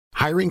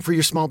Hiring for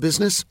your small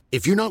business?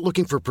 If you're not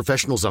looking for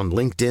professionals on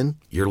LinkedIn,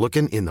 you're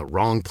looking in the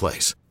wrong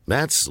place.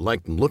 That's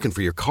like looking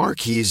for your car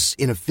keys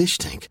in a fish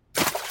tank.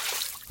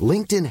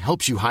 LinkedIn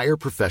helps you hire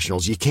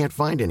professionals you can't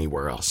find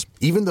anywhere else,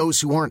 even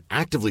those who aren't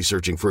actively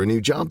searching for a new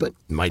job but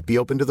might be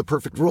open to the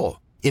perfect role.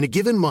 In a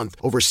given month,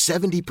 over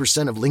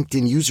 70% of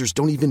LinkedIn users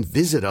don't even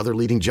visit other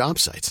leading job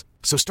sites.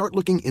 So start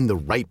looking in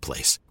the right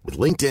place.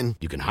 With LinkedIn,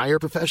 you can hire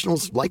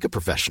professionals like a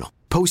professional.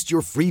 Post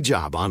your free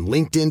job on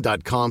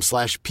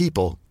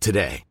linkedin.com/people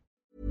today.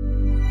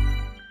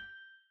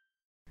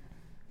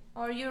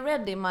 Are you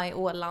ready, my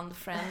Åland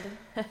friend?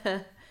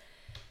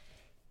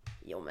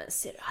 Jo, men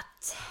ser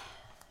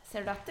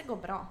du att det går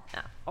bra?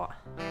 Ja.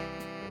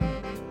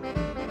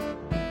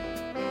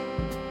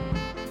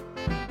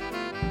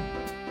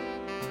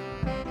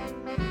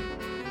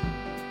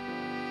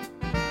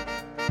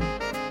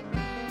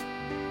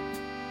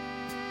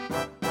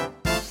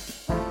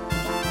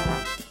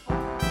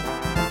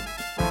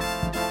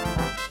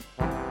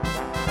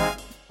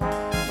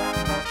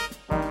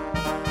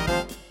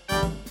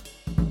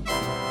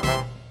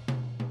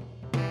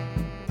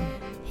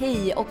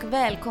 Hej och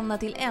välkomna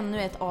till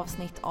ännu ett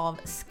avsnitt av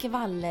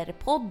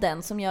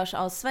Skvallerpodden som görs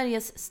av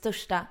Sveriges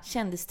största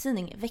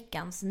kändistidning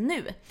Veckans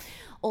Nu.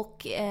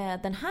 Och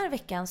den här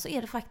veckan så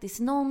är det faktiskt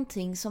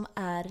någonting som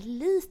är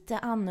lite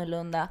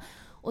annorlunda.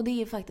 Och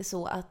det är faktiskt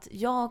så att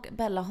jag,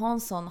 Bella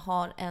Hansson,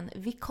 har en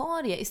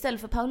vikarie.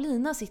 Istället för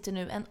Paulina sitter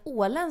nu en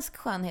åländsk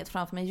skönhet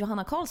framför mig,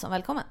 Johanna Karlsson.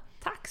 Välkommen!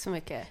 Tack så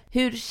mycket.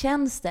 Hur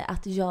känns det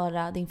att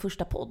göra din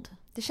första podd?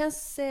 Det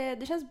känns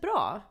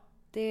bra.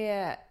 Jag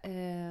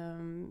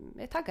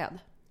är taggad.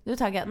 Du är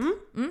taggad?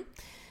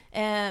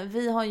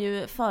 Vi har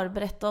ju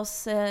förberett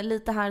oss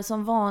lite här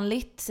som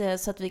vanligt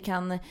så att vi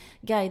kan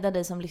guida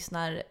dig som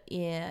lyssnar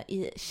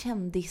i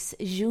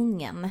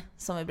kändisdjungeln,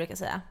 som vi brukar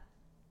säga.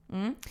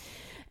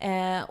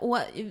 Och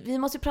vi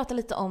måste ju prata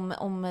lite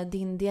om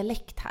din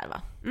dialekt här,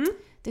 va?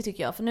 Det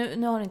tycker jag, för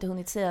nu har du inte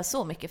hunnit säga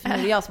så mycket, för nu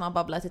är det jag som har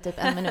babblat i typ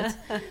 1 minut.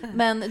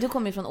 Men du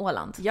kommer ju från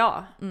Åland.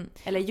 Ja,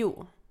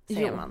 eller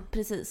säger man.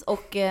 Precis.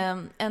 Och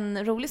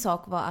en rolig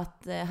sak var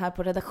att här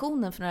på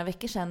redaktionen för några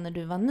veckor sedan när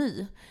du var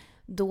ny,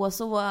 då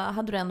så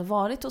hade du ändå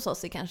varit hos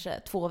oss i kanske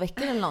 2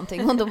 veckor eller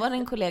någonting. Och då var det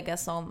en kollega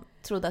som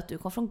trodde att du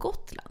kom från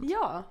Gotland.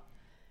 Ja,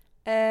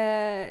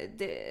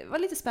 det var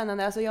lite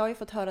spännande. Alltså jag har ju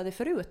fått höra det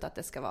förut att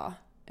det ska vara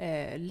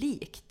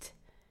likt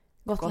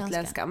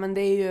gotländska. Men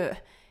det är ju,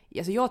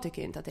 alltså jag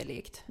tycker inte att det är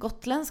likt.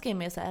 Gotländska är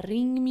mer så här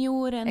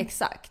ringmjoren.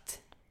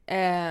 Exakt.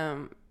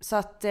 Så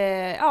att,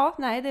 ja,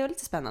 nej, det är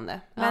lite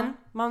spännande. Men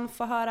man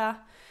får höra,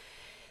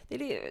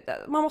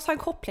 man måste ha en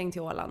koppling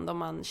till Åland om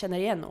man känner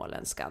igen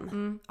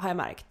åländskan, har jag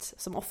märkt,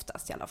 som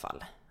oftast i alla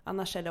fall.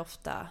 Annars är det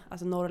ofta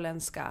alltså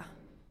norrländska.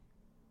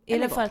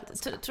 Eller för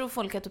att, tror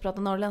folk att du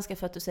pratar norrländska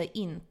för att du säger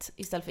int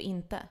istället för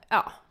inte?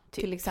 Ja,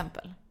 typ. Till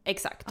exempel.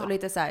 Exakt, och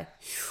lite så här,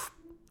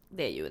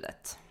 det är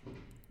ljudet.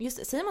 Just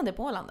det, säger man det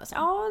på Åland alltså?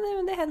 Ja,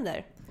 det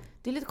händer.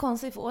 Det är lite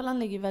konstigt, för Åland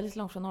ligger väldigt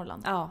långt från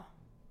Norrland. Ja.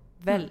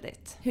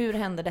 Väldigt. Hur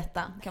händer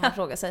detta, kan man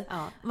fråga sig.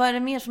 Vad är det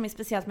mer som är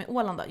speciellt med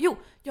Åland då? Jo,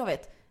 jag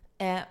vet.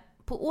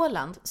 På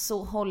Åland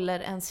så håller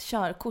ens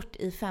körkort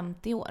i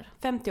 50 år.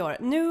 50 år.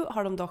 Nu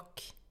har de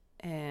dock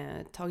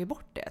tagit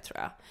bort det, tror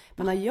jag.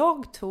 Men när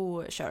jag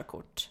tog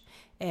körkort,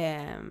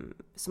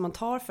 så man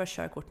tar för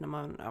körkort när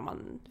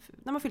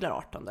man fyller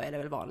 18, då är det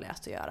väl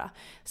vanligast att göra.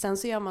 Sen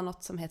så gör man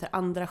något som heter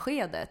andra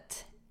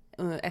skedet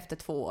efter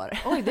 2 år.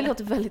 Oj, det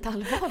låter väldigt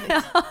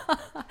allvarligt.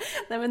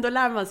 Nej, men då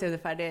lär man sig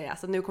ungefär det.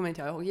 Alltså, nu kommer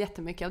inte jag ihåg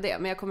jättemycket av det,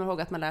 men jag kommer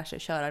ihåg att man lär sig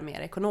köra mer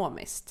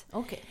ekonomiskt.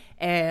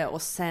 Okay.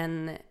 Och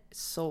sen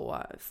så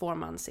får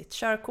man sitt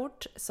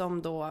körkort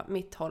som då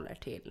mitt håller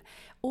till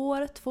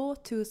år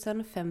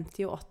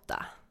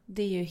 2058.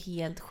 Det är ju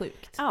helt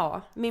sjukt.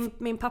 Ja,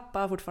 min pappa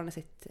har fortfarande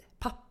sitt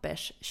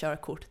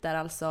papperskörkort där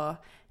alltså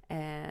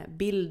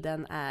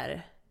bilden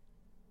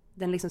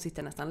den liksom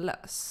sitter nästan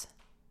lös.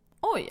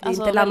 Oj, det är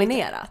inte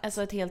laminerat.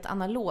 Alltså ett helt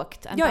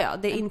analogt. Ja,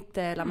 det är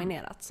inte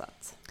laminerat. Så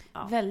att,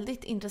 ja.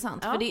 Väldigt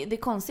intressant. För det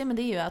konstiga med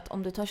det är ju att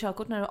om du tar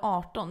körkort när du är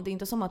 18, det är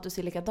inte som att du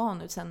ser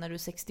likadan ut sen när du är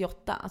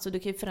 68. Alltså du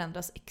kan ju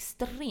förändras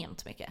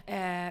extremt mycket.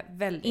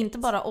 Väldigt. Inte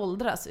bara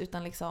åldras,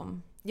 utan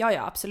liksom...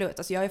 Ja, absolut.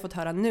 Alltså jag har ju fått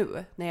höra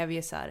nu när jag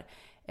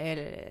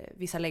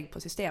visar lägg på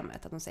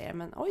systemet att de säger,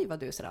 men oj vad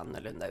du ser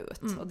annorlunda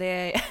ut. Och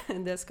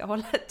det ska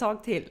hålla ett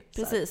tag till.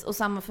 Precis, så. Och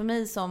samma för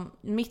mig, som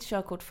mitt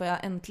körkort får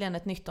jag äntligen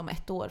ett nytt om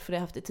 1 år, för det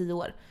har jag haft i 10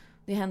 år.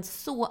 Det har hänt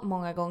så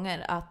många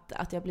gånger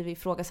att jag blivit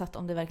ifrågasatt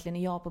om det verkligen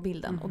är jag på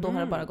bilden. Och då har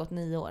det bara gått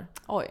 9 år.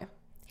 Oj.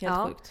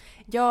 Helt sjukt.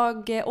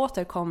 Jag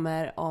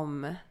återkommer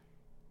om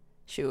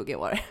 20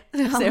 år.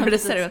 Vi får se hur det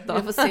ser ut då.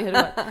 Vi får se hur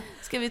det går.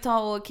 Ska vi ta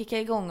och kicka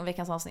igång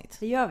veckans avsnitt?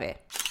 Det gör vi.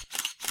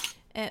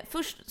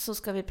 Först så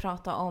ska vi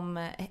prata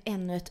om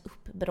ännu ett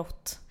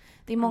uppbrott.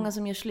 Det är många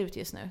som gör slut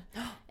just nu.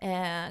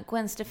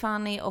 Gwen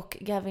Stefani och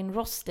Gavin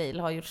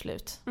Rossdale har gjort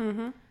slut.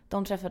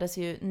 De träffades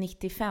ju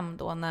 95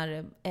 då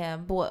när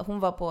hon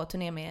var på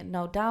turné med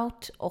No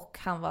Doubt och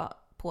han var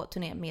på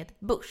turné med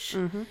Bush.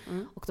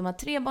 Och de har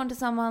 3 barn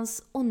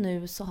tillsammans och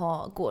nu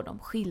så går de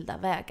skilda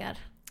vägar.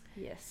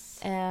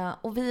 Yes.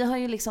 Och vi har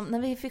ju liksom, när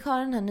vi fick höra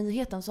den här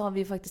nyheten så har vi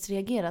ju faktiskt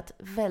reagerat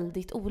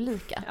väldigt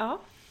olika.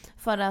 Ja.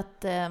 För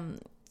att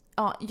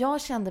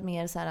jag kände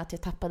mer så här att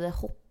jag tappade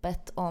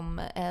hoppet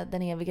om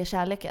den eviga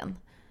kärleken.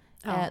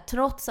 Ja.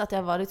 Trots att jag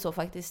har varit så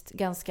faktiskt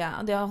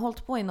det har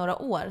hållit på i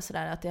några år så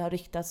där, att det har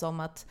ryktats om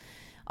att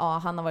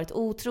han har varit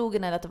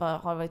otrogen eller att det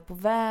har varit på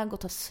väg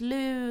att ta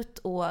slut.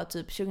 Och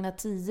typ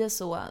 2010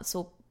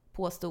 så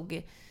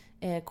påstod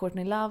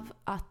Courtney Love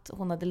att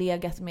hon hade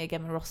legat med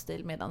Gavin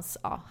Rossdale medan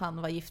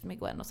han var gift med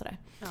Gwen och sådär.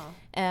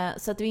 Ja.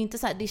 Så att det är inte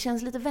så här, det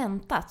känns lite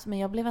väntat, men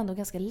jag blev ändå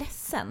ganska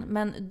ledsen.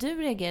 Men du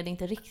reagerade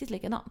inte riktigt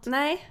likadant.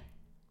 Nej.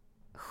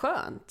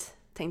 Skönt,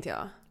 tänkte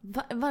jag.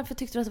 Varför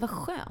tyckte du att det var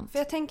skönt? För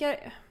jag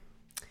tänker,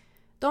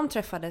 de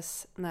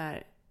träffades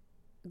när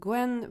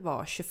Gwen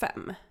var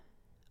 25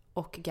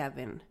 och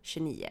Gavin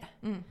 29.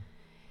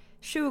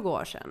 20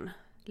 år sedan.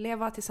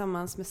 Leva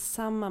tillsammans med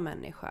samma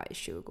människa i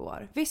 20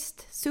 år.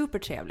 Visst,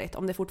 supertrevligt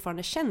om det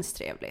fortfarande känns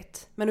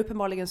trevligt. Men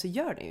uppenbarligen så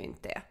gör det ju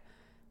inte det.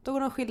 Då går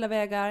de skilda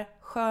vägar.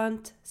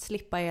 Skönt,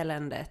 slippa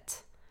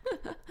eländet.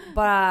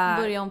 Bara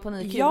börja om på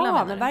ny kula.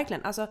 Ja, men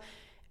verkligen. Alltså,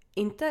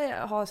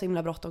 inte ha så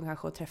himla bråttom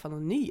kanske att träffa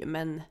någon ny.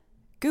 Men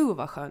gud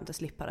vad skönt att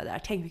slippa det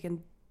där. Tänk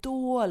vilken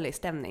dålig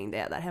stämning det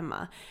är där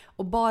hemma.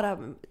 Och bara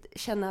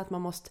känna att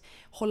man måste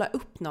hålla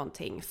upp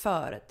någonting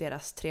för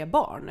deras 3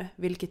 barn.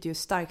 Vilket ju är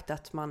starkt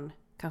att man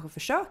kanske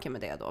försöker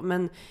med det då.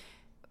 Men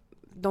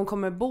de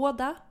kommer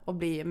båda att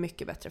bli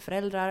mycket bättre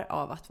föräldrar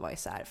av att vara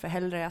isär. För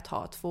hellre att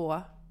ha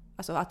 2,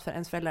 alltså att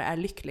ens föräldrar är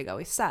lyckliga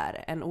och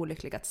isär än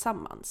olyckliga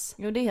tillsammans.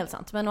 Jo, det är helt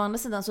sant. Men å andra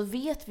sidan så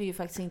vet vi ju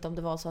faktiskt inte om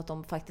det var så att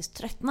de faktiskt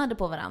tröttnade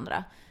på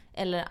varandra.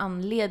 Eller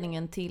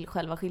anledningen till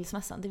själva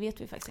skilsmässan. Det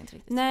vet vi faktiskt inte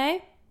riktigt.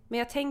 Nej, men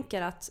jag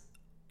tänker att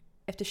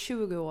efter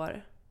 20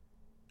 år,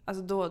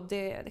 alltså då,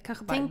 det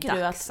kanske bara tänker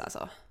är dags du att,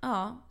 alltså.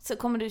 Ja, så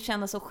kommer du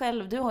känna så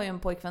själv, du har ju en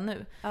pojkvän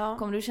nu. Ja.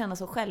 Kommer du känna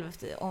så själv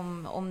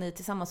om ni är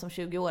tillsammans om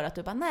 20 år att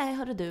du bara, nej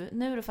hörru du,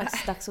 nu är det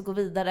faktiskt dags att gå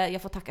vidare.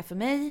 Jag får tacka för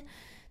mig,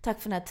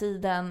 tack för den här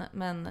tiden,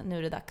 men nu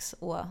är det dags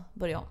att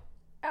börja om.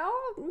 Ja,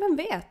 men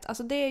vet,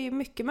 alltså det är ju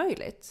mycket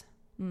möjligt.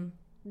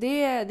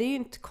 Det är ju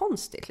inte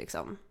konstigt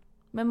liksom.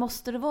 Men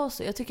måste det vara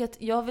så? Jag tycker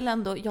att jag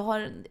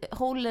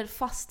håller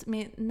fast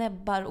med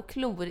näbbar och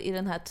klor i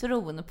den här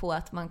tron på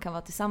att man kan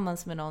vara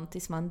tillsammans med någon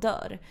tills man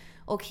dör.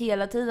 Och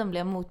hela tiden blir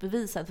jag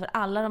motbevisad, för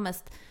alla de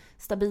mest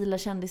stabila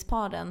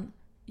kändisparen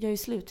gör ju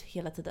slut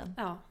hela tiden.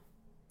 Ja.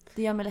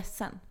 Det gör mig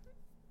ledsen.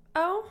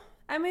 Ja,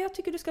 men jag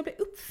tycker du ska bli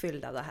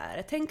uppfylld av det här.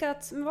 Jag tänker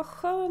att men vad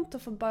skönt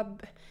att få bara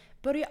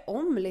börja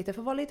om lite,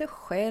 få vara lite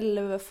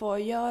själv, få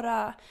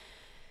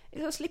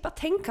slippa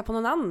tänka på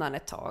någon annan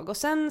ett tag. Och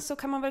sen så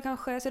kan man väl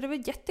kanske, så det är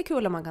väl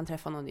jättekul om man kan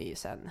träffa någon ny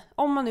sen.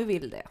 Om man nu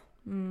vill det.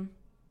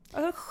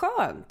 Alltså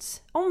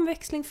skönt.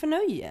 Omväxling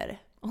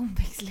förnöjer.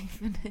 Omväxling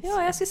förnöjer.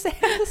 Ja, jag ska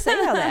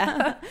säga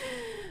det.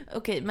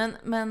 Okej,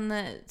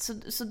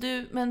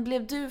 men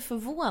blev du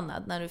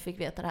förvånad när du fick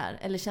veta det här?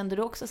 Eller kände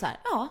du också så här,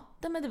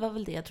 men det var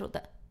väl det jag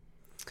trodde?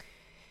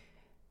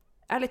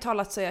 Ärligt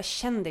talat så jag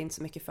kände inte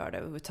så mycket för det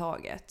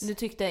överhuvudtaget. Du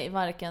tyckte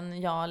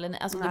varken ja eller nej?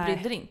 Alltså du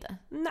brydde dig inte?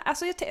 Nej,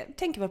 alltså jag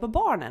tänker väl på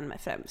barnen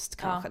med främst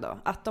kanske då.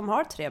 Att de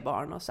har 3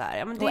 barn och så här.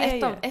 Ja, men det och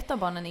är ett av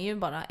barnen är ju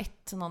bara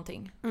 1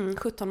 någonting.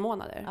 17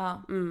 månader.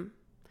 Ja.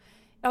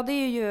 Ja, det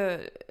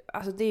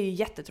är ju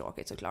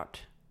jättetråkigt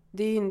såklart.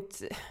 Det är ju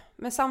inte,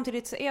 men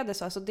samtidigt så är det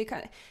så, alltså det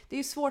är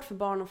ju svårt för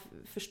barn att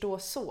förstå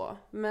så,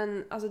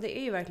 men alltså det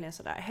är ju verkligen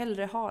så där,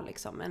 hellre ha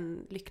liksom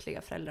en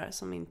lyckliga föräldrar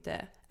som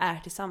inte är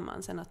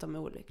tillsammans än att de är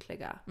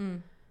olyckliga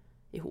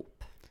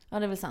ihop. Ja,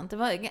 det är väl sant. Det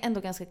var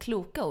ändå ganska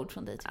kloka ord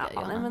från dig tycker jag,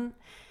 Johanna. Men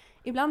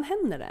ibland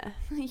händer det.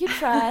 You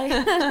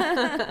try.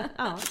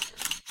 Ja.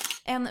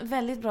 En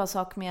väldigt bra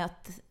sak med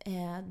att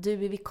du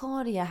är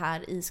vikarie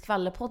här i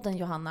Skvallerpodden,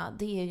 Johanna,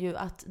 det är ju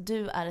att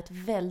du är ett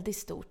väldigt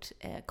stort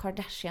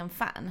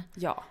Kardashian-fan.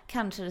 Ja.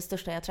 Kanske det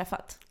största jag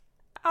träffat.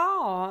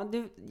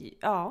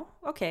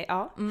 Okej.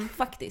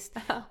 Faktiskt.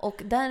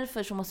 Och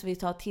därför så måste vi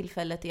ta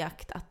tillfället i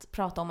akt att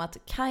prata om att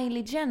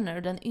Kylie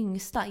Jenner, den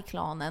yngsta i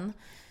klanen,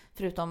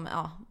 förutom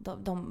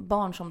de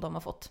barn som de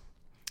har fått,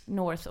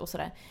 North och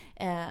sådär,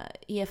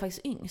 är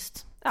faktiskt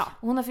yngst. Ja.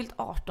 Hon har fyllt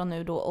 18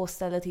 nu då och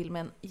ställer till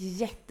med en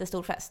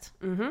jättestor fest.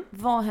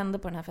 Vad hände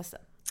på den här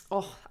festen?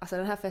 Alltså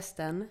den här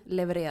festen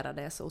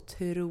levererade så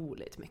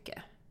otroligt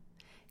mycket.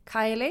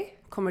 Kylie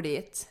kommer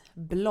dit,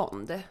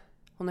 blond.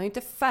 Hon har ju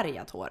inte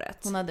färgat håret.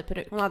 Hon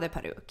hade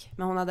peruk.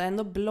 Men hon hade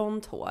ändå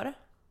blont hår.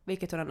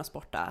 Vilket hon ändå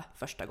sportade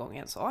första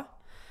gången så.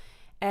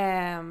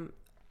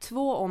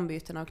 2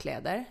 ombyten av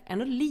kläder.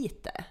 Ändå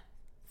lite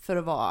för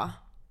att vara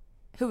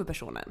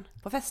huvudpersonen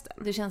på festen.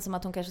 Det känns som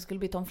att hon kanske skulle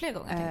byta om fler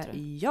gånger, tänkte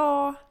du?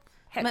 Ja,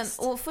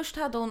 helst. Men, och först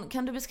hade hon,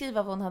 kan du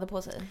beskriva vad hon hade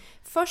på sig?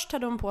 Först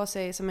hade hon på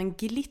sig som en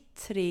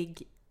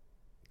glittrig,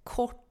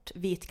 kort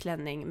vit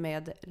klänning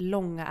med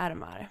långa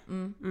ärmar.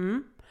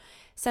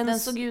 Sen den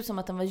såg ut som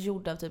att den var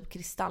gjord av typ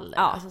kristaller.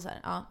 Ja, alltså så här,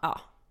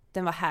 ja,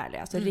 den var härlig.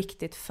 Alltså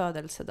riktigt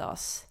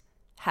födelsedags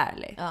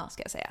härlig,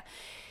 ska jag säga.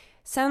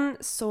 Sen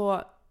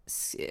så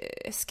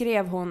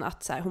skrev hon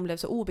att så här, hon blev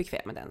så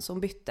obekväm med den så hon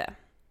bytte.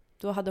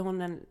 då hade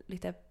hon en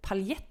lite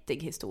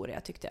paljettig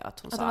historia tyckte jag att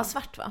hon sa. Den var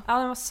svart va? Ja,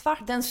 den var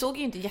svart. Den såg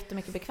ju inte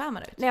jättemycket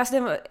bekvämare ut. Nej, alltså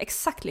den var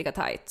exakt lika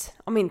tight.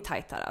 Och min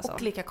tajtare alltså.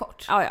 Och lika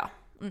kort. Ja. Ja,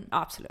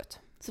 absolut.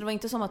 Så det var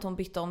inte som att hon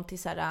bytte om till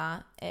såhär,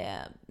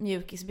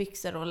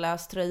 mjukisbyxor och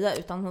lös tröja,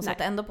 utan hon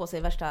satte ändå på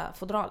sig värsta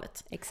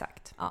fodralet.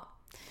 Exakt. Ja.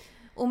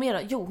 Och mer då?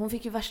 Jo, hon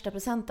fick ju värsta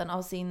presenten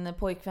av sin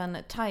pojkvän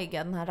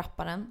Tyga, den här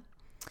rapparen.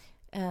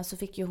 Så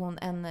fick ju hon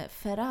en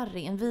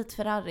vit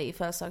Ferrari i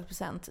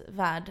födelsedagspresent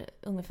värd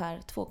ungefär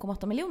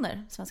 2,8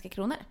 miljoner svenska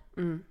kronor.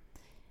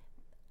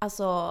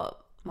 Alltså,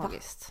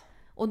 magiskt.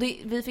 Och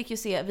vi fick ju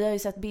se, vi har ju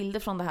sett bilder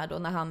från det här då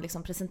när han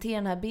liksom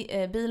presenterar den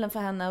här bilen för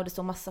henne och det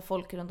står massa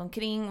folk runt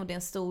omkring och det är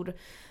en stor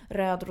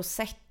röd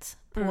rosett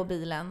på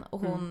bilen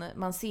och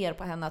man ser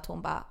på henne att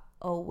hon bara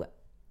oh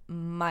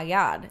my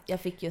god,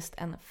 jag fick just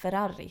en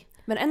Ferrari.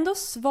 Men ändå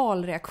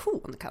sval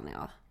reaktion kan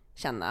jag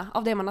känna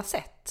av det man har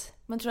sett.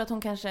 Men tror du att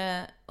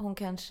hon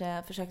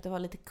kanske försökte vara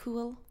lite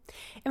cool?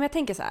 Ja, men jag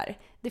tänker så här,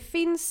 det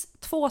finns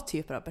 2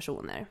 typer av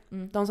personer.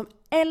 De som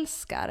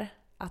älskar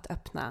att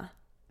öppna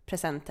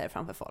presenter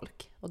framför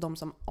folk och de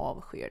som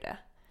avskyr det.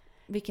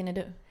 Vilken är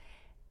du?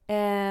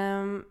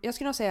 Jag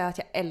skulle nog säga att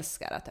jag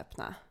älskar att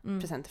öppna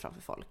presenter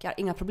framför folk. Jag har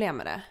inga problem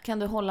med det. Kan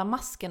du hålla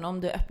masken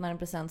om du öppnar en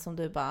present som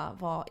du bara,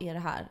 vad är det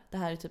här? Det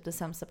här är typ det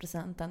sämsta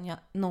presenten jag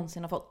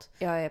någonsin har fått.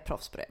 Jag är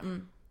proffs på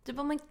det. Du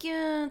bara, men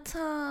gud,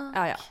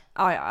 tack.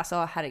 Ja, alltså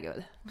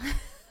herregud.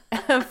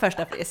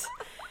 Första pris.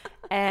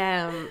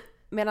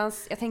 Medan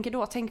jag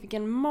tänker tänk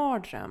vilken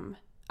mardröm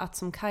att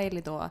som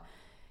Kylie då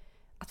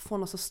att få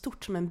något så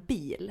stort som en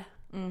bil.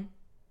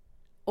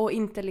 Och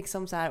inte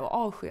liksom så här och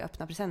avsky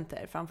öppna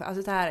presenter framför.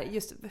 Alltså det här,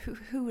 just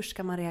hur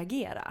ska man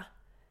reagera?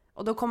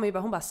 Och då kommer ju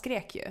hon bara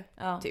skrek ju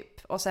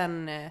typ. Och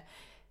sen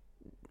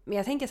men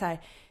jag tänker så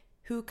här,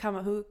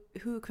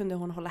 hur kunde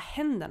hon hålla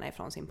händerna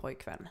ifrån sin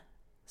pojkvän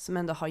som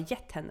ändå har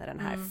gett henne den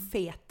här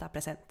feta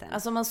presenten?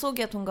 Alltså man såg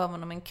ju att hon gav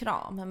honom en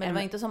kram, men det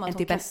var inte som att hon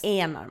typ en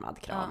enarmad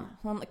kram. Ja,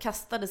 hon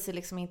kastade sig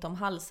liksom inte om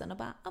halsen och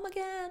bara oh my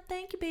god,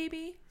 thank you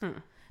baby.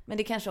 Men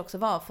det kanske också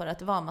var för att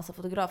det var en massa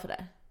fotografer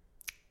där.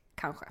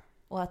 Kanske.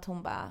 Och att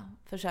hon bara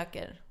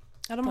försöker.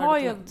 Ja, de har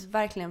ju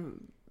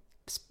verkligen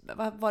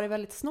varit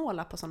väldigt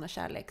snåla på sådana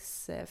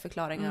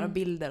kärleksförklaringar och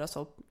bilder och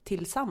så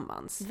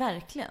tillsammans.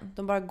 Verkligen.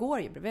 De bara går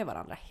ju bredvid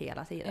varandra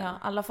hela tiden. Ja,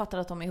 alla fattar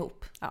att de är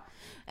ihop. Ja.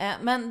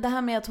 Men det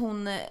här med att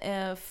hon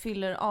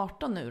fyller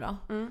 18 nu då.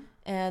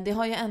 Det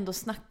har ju ändå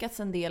snackats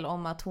en del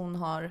om att hon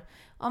har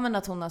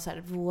så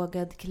här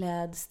vågad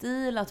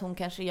klädstil, att hon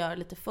kanske gör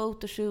lite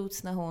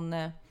photoshoots när hon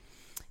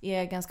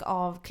är ganska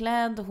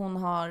avklädd. Hon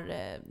har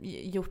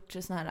gjort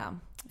såna här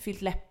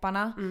fyllt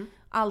läpparna.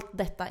 Allt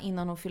detta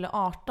innan hon fyller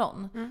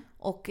 18.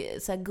 Och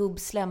så här,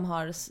 gubbslem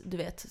har, du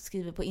vet,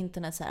 skrivit på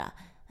internet så här: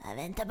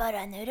 vänta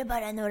bara, nu är det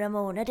bara några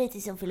månader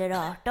tills hon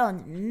fyller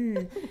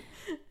 18.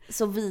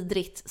 Så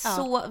vidrigt,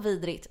 så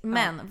vidrigt.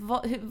 Men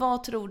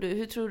vad tror du,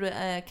 hur tror du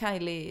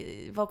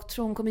Kylie, vad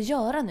tror hon kommer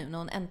göra nu när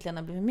hon äntligen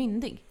har blivit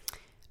myndig?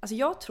 Alltså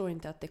jag tror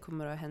inte att det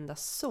kommer att hända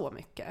så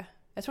mycket.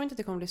 Jag tror inte att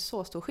det kommer bli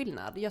så stor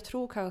skillnad. Jag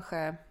tror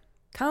kanske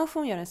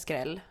hon gör en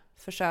skräll,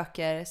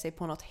 försöker sig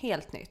på något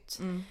helt nytt.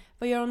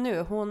 Vad gör hon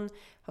nu? Hon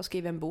har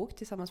skrivit en bok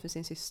tillsammans med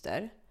sin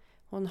syster.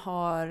 Hon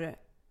har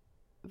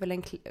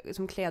väl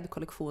som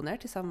klädkollektioner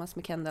tillsammans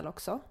med Kendall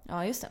också.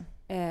 Ja, just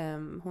det.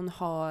 Hon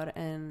har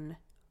en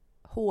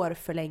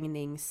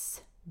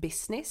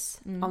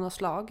hårförlängningsbusiness av något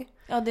slag.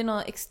 Ja, det är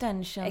någon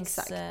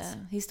extensions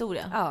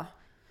historia. Ja.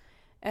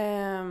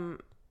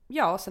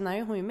 Ja, och sen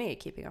är hon ju med i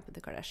Keeping Up with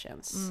the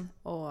Kardashians.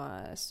 Och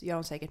gör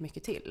hon säkert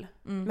mycket till.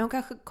 Men hon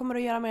kanske kommer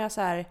att göra mer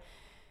så här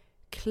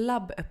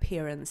club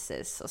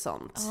appearances och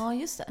sånt. Ja,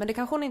 just det. Men det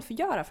kanske hon inte får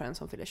göra förrän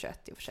hon fyller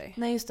 21 i och för sig.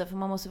 Nej, just det, för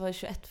man måste vara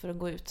 21 för att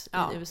gå ut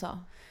i USA.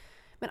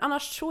 Men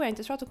annars tror jag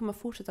inte att hon kommer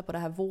fortsätta på det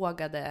här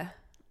vågade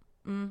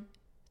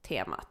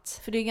temat.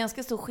 För det är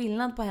ganska stor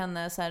skillnad på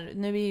henne. Så här,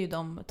 nu är ju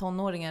de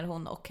tonåringar,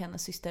 hon och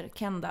hennes syster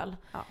Kendall.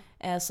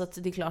 Så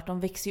att det är klart, de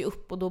växer ju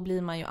upp och då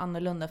blir man ju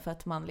annorlunda för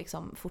att man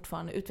liksom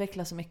fortfarande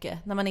utvecklas så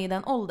mycket när man är i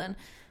den åldern.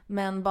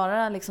 Men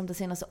bara liksom det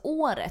senaste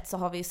året så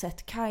har vi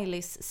sett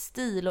Kylies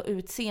stil och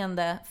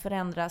utseende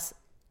förändras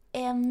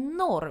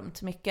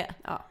enormt mycket.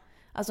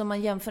 Alltså om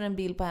man jämför en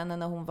bild på henne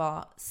när hon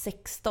var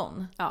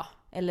 16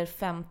 eller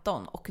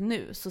 15 och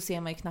nu, så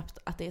ser man ju knappt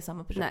att det är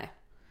samma person.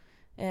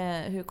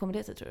 Nej. Hur kommer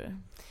det sig, tror du?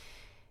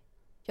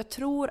 Jag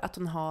tror att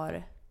hon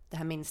har det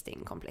här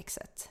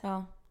minsting-komplexet.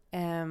 Ja.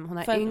 Hon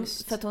är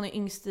yngst. För att hon är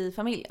yngst i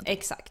familjen?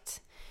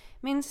 Exakt.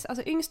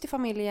 Yngst i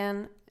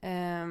familjen,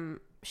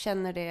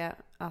 känner det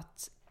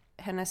att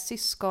hennes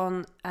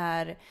syskon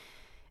är...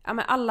 Ja,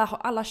 men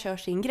alla kör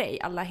sin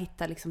grej. Alla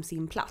hittar liksom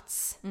sin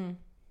plats.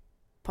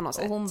 På något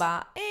sätt. Och hon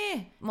bara,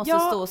 måste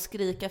stå och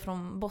skrika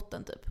från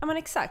botten typ. Ja, men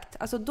exakt.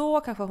 Alltså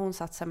då kanske hon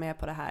satsar mer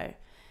på det här.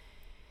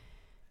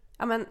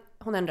 Ja, men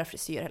hon ändrar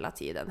frisyr hela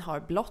tiden. Har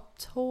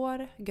blått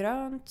hår,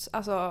 grönt.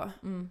 Alltså,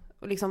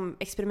 och liksom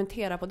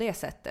experimentera på det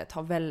sättet.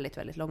 Har väldigt,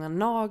 väldigt långa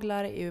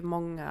naglar i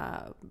många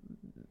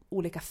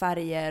olika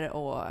färger.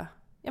 Och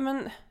ja,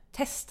 men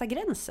testa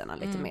gränserna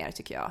lite mer,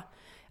 tycker jag.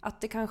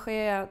 Att det kanske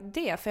är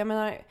det. För jag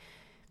menar,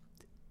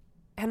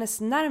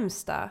 hennes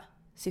närmsta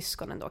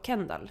syskonen då,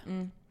 Kendall.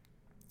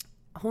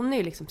 Hon är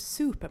ju liksom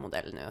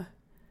supermodell nu.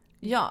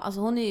 Ja,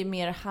 alltså hon är ju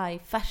mer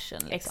high fashion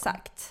liksom.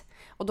 Exakt.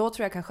 Och då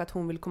tror jag kanske att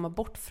hon vill komma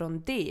bort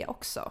från det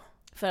också.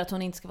 För att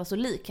hon inte ska vara så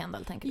lik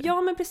Kendall, tänker du?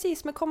 Ja, men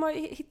precis. Men komma och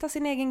hitta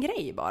sin egen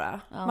grej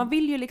bara. Ja. Man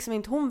vill ju liksom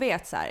inte... Hon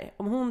vet så här,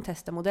 om hon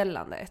testar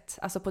modellandet,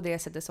 alltså på det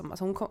sättet som...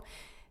 Alltså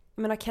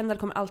jag menar, Kendall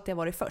kommer alltid ha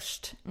varit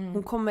först.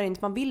 Hon kommer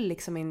inte... Man vill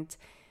liksom inte...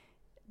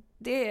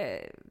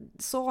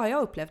 Så har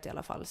jag upplevt i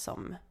alla fall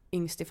som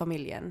yngst i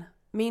familjen.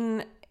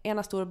 Min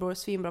ena storebror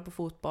svinbra på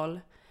fotboll.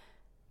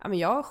 Ja, men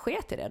jag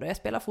sket i det då. Jag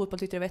spelar fotboll,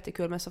 tyckte det var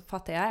jättekul, men så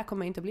fattade jag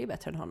kommer inte att bli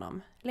bättre än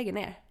honom. Jag lägger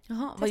ner.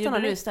 Jaha, vad gjorde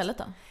du istället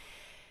då?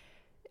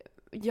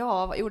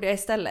 Ja, vad gjorde jag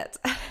istället?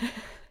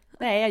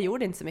 Nej, jag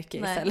gjorde inte så mycket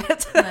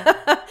istället. Nej.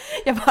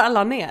 Jag bara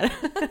la ner.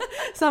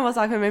 Samma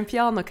sak med min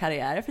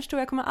pianokarriär. Jag förstod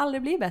jag kommer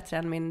aldrig bli bättre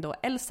än min då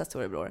äldsta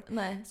storebror.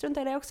 Nej.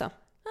 Strunta i det också.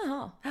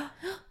 Jaha.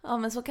 Ja,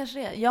 men så kanske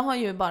det är. Jag har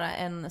ju bara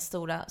en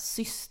stora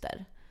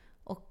syster.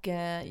 Och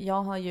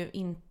jag har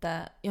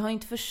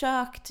inte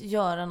försökt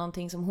göra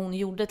någonting som hon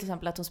gjorde, till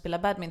exempel att hon spelar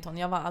badminton.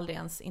 Jag var aldrig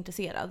ens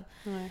intresserad.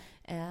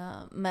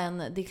 Men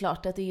det är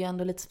klart att det är ju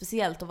ändå lite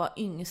speciellt att vara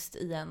yngst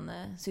i en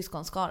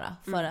syskonskara.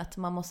 För att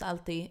man måste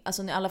alltid,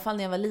 alltså i alla fall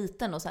när jag var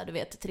liten och så här, du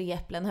vet, 3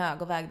 äpplen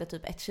hög och vägde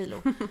typ 1 kilo.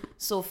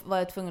 Så var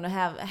jag tvungen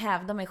att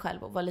hävda mig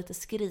själv och vara lite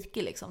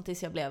skrikig liksom,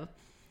 tills jag blev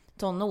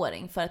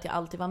tonåring, för att jag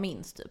alltid var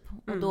minst typ.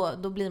 Och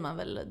då blir man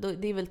väl,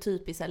 det är väl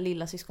typiskt så här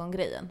lilla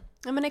syskongrejen.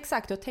 Ja, men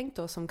exakt, jag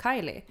tänkte då som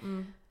Kylie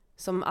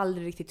som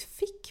aldrig riktigt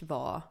fick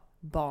vara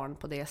barn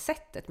på det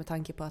sättet, med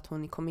tanke på att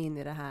hon kom in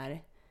i det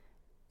här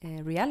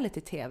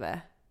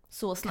reality-tv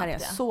så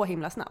snabbt, så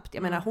himla snabbt.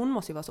 Jag menar, hon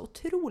måste ju vara så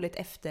otroligt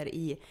efter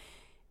i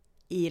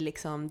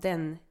liksom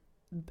den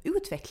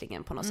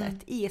utvecklingen på något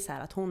sätt, i så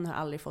här att hon har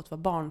aldrig fått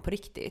vara barn på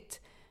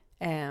riktigt.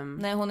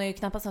 Nej, hon har ju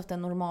knappast haft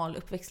en normal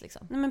uppväxt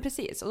liksom. Nej, men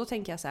precis. Och då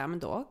tänker jag så här, men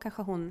då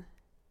kanske hon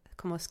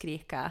kommer att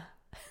skrika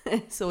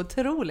så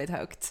otroligt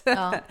högt.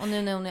 Ja, och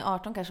nu när hon är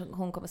 18 kanske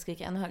hon kommer att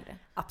skrika ännu högre.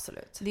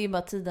 Absolut. Det är ju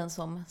bara tiden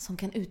som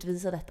kan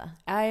utvisa detta.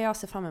 Ja, jag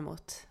ser fram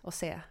emot att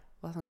se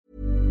vad som...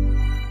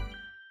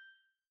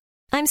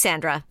 I'm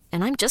Sandra,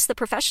 and I'm just the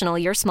professional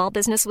your small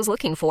business was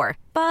looking for.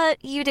 But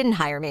you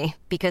didn't hire me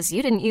because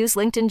you didn't use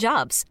LinkedIn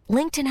Jobs.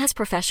 LinkedIn has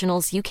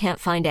professionals you can't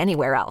find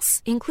anywhere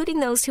else,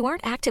 including those who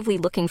aren't actively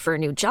looking for a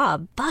new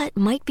job, but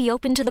might be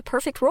open to the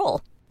perfect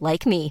role,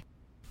 like me.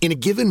 In a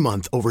given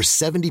month, over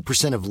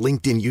 70% of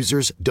LinkedIn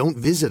users don't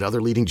visit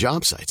other leading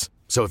job sites.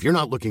 So if you're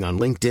not looking on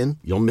LinkedIn,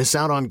 you'll miss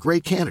out on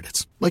great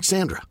candidates like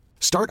Sandra.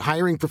 Start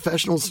hiring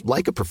professionals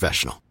like a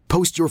professional.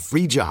 Post your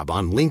free job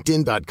on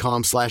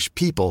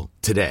linkedin.com/people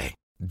today.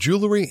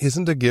 Jewelry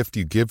isn't a gift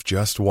you give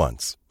just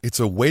once.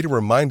 It's a way to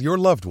remind your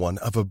loved one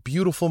of a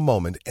beautiful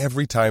moment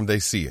every time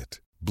they see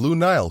it. Blue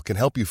Nile can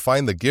help you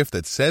find the gift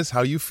that says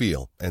how you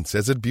feel and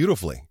says it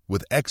beautifully,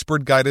 with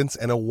expert guidance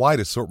and a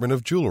wide assortment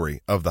of jewelry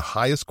of the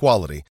highest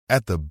quality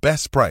at the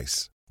best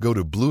price. Go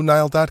to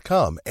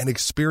BlueNile.com and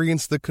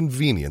experience the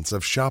convenience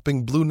of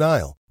shopping Blue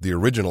Nile, the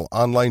original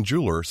online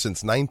jeweler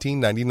since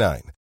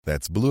 1999.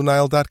 That's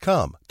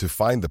BlueNile.com to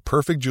find the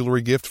perfect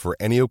jewelry gift for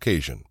any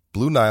occasion.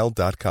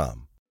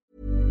 BlueNile.com.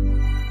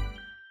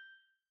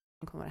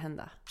 Kommer att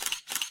hända.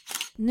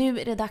 Nu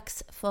är det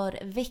dags för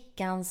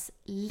veckans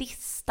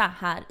lista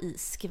här i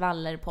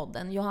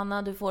Skvallerpodden.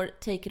 Johanna, du får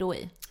take it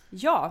away.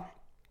 Ja,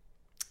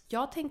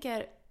 jag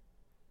tänker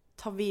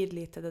ta vid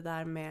lite det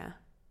där med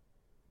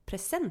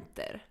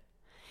presenter.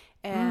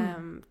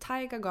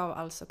 Tyga gav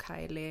alltså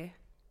Kylie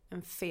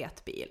en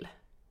fet bil.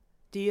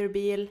 Dyr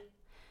bil,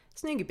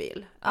 snygg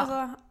bil. Ja.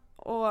 Alltså,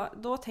 och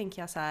då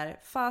tänker jag så här,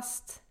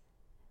 fast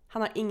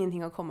han har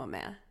ingenting att komma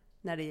med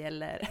när det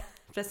gäller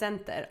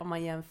presenter om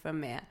man jämför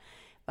med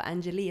vad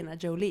Angelina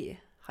Jolie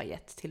har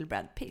gett till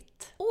Brad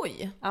Pitt.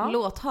 Oj, ja.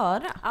 Låt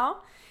höra.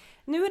 Ja.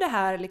 Nu är det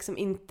här liksom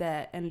inte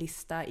en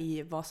lista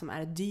i vad som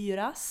är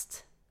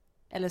dyrast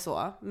eller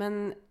så,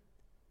 men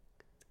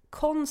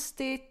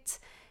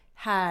konstigt,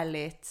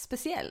 härligt,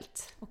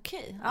 speciellt.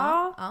 Okej.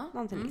 Ja,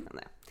 någonting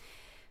liknande.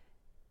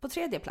 På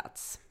 3:e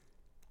plats.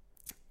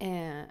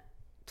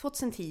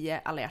 2010,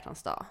 alla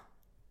hjärtans dag.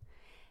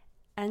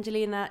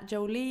 Angelina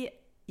Jolie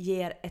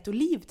ger ett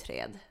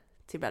olivträd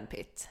till Brad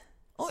Pitt.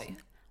 Oj.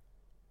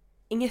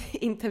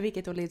 Inte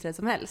vilket olivträd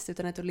som helst,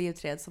 utan ett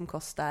olivträd som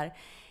kostar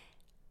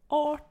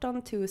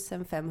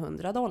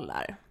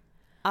 $18,500.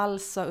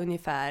 Alltså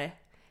ungefär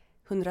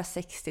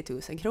 160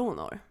 000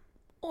 kronor.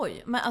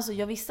 Oj, men alltså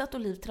jag visste att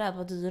olivträd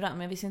var dyra,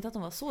 men jag visste inte att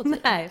de var så dyra.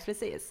 Nej,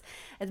 precis.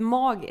 Ett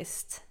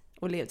magiskt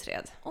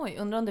olivträd. Oj,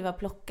 undrar om det var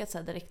plockat så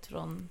här direkt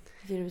från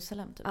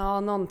Jerusalem typ. Ja,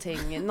 någonting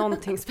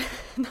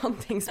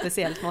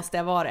speciellt måste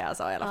det vara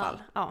alltså, i alla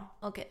fall. Ja.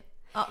 Okej.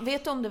 Ja,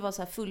 vet du om det var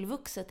så här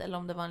fullvuxet eller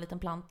om det var en liten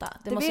planta?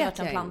 Det måste måste ha varit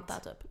en planta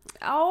inte. Typ.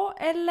 Ja,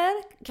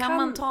 eller kan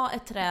man ta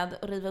ett träd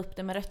och riva upp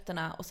det med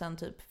rötterna och sen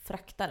typ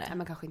frakta det? Nej,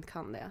 man kanske inte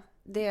kan det.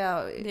 Det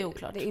är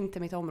oklart. Det är inte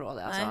mitt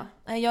område alltså.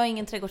 Nej, jag är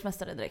ingen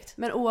trädgårdsmästare direkt.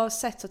 Men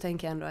oavsett så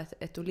tänker jag ändå att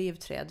ett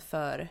olivträd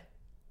för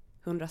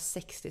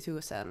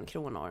 160 000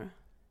 kronor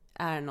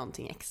är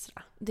någonting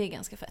extra. Det är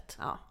ganska fett.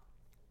 Ja.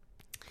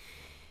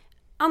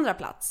 Andra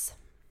plats.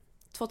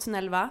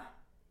 2011.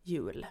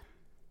 Jul.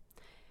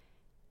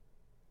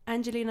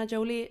 Angelina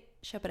Jolie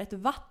köper ett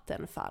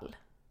vattenfall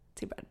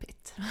till Brad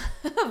Pitt.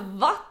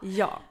 Va?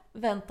 Ja.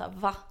 Vänta,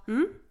 va?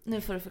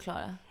 Nu får du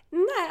förklara.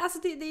 Nej, alltså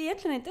det är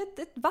egentligen inte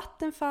ett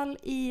vattenfall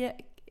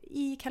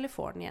i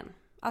Kalifornien.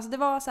 Alltså det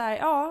var så här,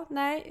 ja,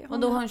 nej. Och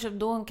då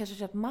har hon kanske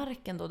köpt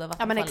marken då där vattenfallet.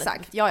 Ja men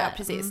exakt, ja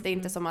precis. Det är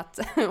inte som att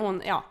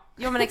hon,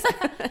 jo men exakt.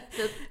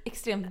 Så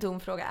extremt dum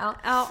fråga.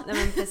 Ja, nej,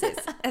 men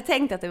precis. Jag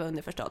tänkte att det var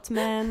underförstått,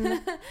 men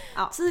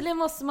ja. Tydligen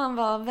måste man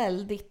vara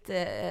väldigt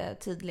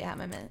tydlig här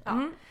med mig.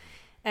 Ja.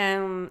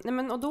 Nej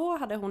men och då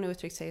hade hon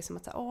uttryckt sig som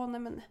att nej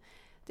men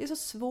det är så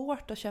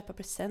svårt att köpa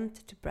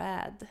presenter till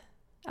Brad.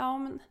 Ja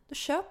men då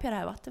köper jag det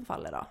här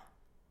vattenfallet då.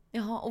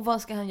 Jaha, och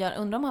vad ska han göra?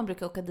 Undrar om han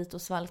brukar åka dit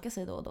och svalka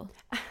sig då och då?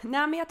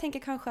 Nej men jag tänker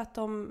kanske att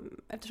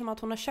eftersom att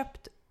hon har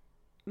köpt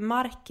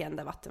marken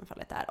där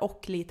vattenfallet är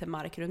och lite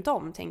mark runt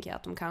om, tänker jag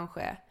att de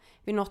kanske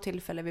vid något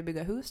tillfälle vill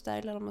bygga hus där,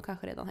 eller om de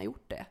kanske redan har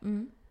gjort det.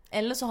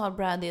 Eller så har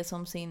Brad det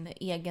som sin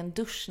egen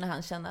dusch när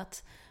han känner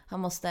att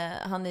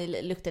han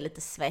luktar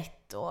lite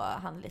svett och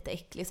han är lite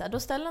äcklig. Så här, då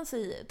ställer han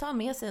tar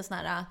med sig en sån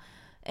här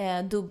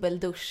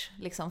dubbeldusch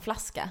liksom,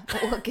 flaska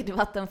och åker till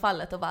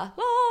vattenfallet och bara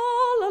la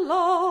la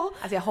la.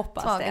 Alltså jag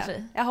hoppas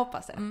det. Jag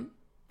hoppas det.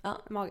 Ja.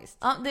 Magiskt.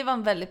 Ja, det var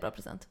en väldigt bra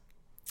present.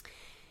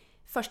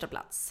 Första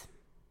plats.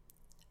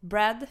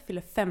 Brad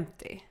fyller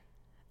 50.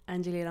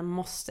 Angelina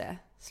måste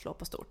slå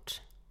på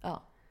stort.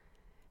 Ja.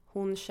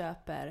 Hon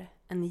köper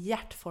en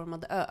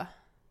hjärtformad ö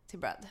till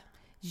Brad.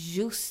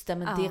 Just det,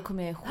 men det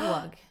kommer jag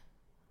ihåg.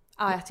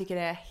 Ja, jag tycker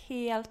det är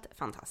helt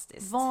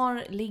fantastiskt.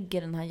 Var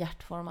ligger den här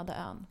hjärtformade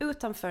ön?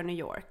 Utanför New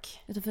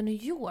York. Utanför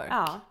New York?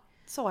 Ja,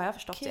 så har jag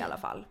förstått det i alla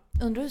fall.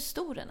 Undrar hur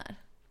stor den är?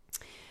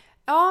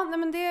 Ja, nej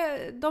men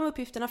de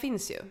uppgifterna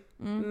finns ju.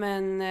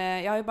 Men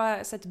jag har ju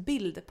bara sett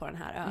bild på den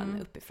här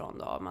ön uppifrån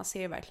då. Man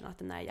ser verkligen att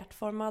den är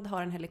hjärtformad,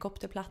 har en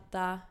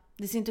helikopterplatta.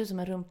 Det ser inte ut som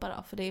en rumpa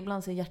då, för det är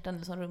ibland ser hjärtan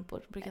ut som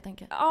rumpor, brukar jag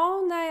tänka.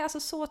 Ja, nej,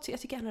 alltså jag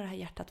tycker ändå det här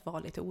hjärtat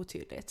var lite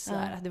otydligt. Så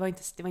det var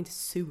inte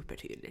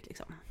supertydligt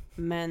liksom.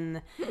 Men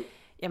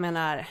jag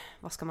menar,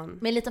 vad ska man...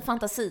 Med lite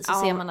fantasi så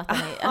ser man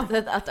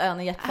att ön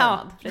är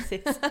hjärtformad.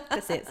 Ja,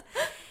 precis.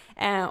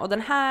 Och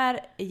den här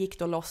gick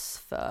då loss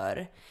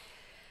för...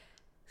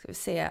 Ska vi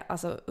se,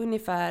 alltså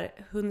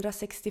ungefär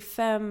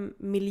 165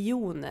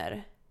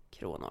 miljoner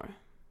kronor.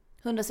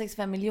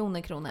 165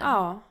 miljoner kronor?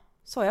 Ja,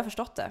 så har jag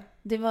förstått det.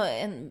 Det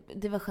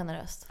var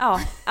generöst. Ja,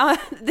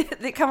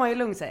 det kan man ju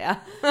lugnt säga.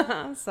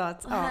 Så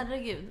att,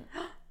 herregud.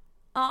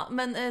 Ja,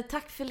 men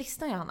tack för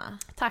listan, Johanna.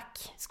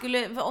 Tack.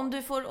 Om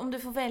du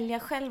får välja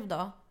själv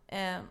då,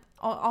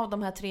 av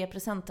de här 3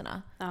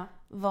 presenterna,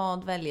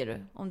 vad väljer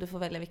du? Om du får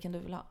välja vilken du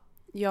vill ha.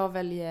 Jag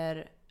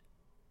väljer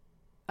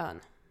ön.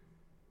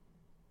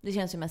 Det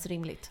känns ju mest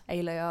rimligt. Jag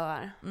gillar ju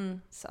öar.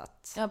 Så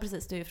att... Ja,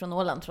 precis. Du är ju från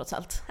Åland trots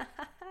allt.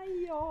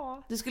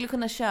 Ja. Du skulle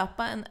kunna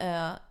köpa en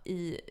ö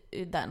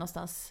där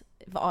någonstans,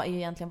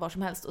 egentligen var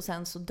som helst, och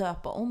sen så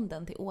döpa om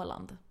den till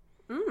Åland.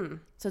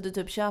 Så att du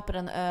typ köper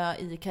en ö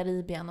i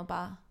Karibien och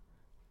bara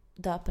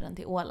döper den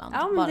till Åland.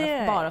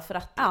 Ja, bara för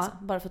att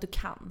liksom. Bara för att du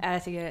kan.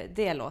 Jag tycker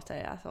det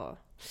låter alltså...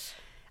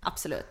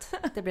 Absolut.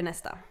 Det blir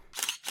nästa.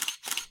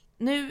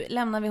 Nu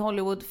lämnar vi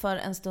Hollywood för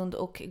en stund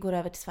och går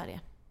över till Sverige.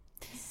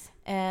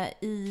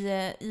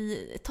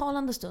 I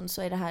talande stund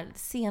så är det här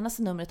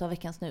senaste numret av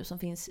Veckans Nu som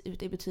finns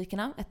ute i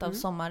butikerna, ett av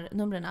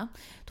sommarnumren.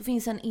 Då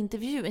finns en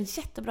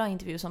jättebra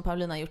intervju som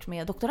Paulina har gjort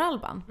med Dr.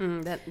 Alban.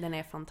 Den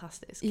är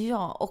fantastisk.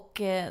 Ja,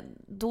 och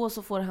då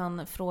så får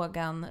han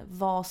frågan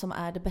vad som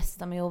är det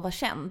bästa med att vara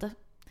känd.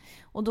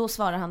 Och då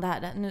svarar han det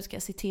här, nu ska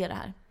jag citera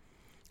här.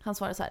 Han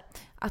svarar så här: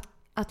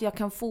 att jag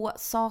kan få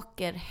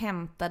saker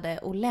hämtade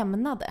och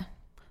lämnade.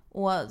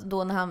 Och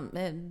då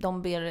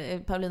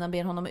när Paulina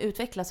ber honom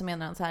utveckla, så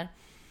menar han så här: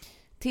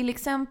 till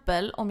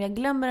exempel om jag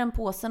glömmer en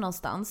påse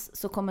någonstans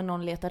så kommer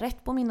någon leta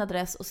rätt på min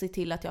adress och se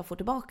till att jag får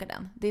tillbaka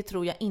den. Det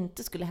tror jag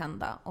inte skulle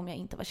hända om jag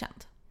inte var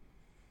känd.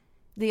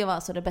 Det var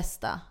alltså det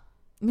bästa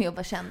med att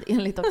vara känd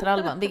enligt Dr.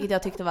 Alban, vilket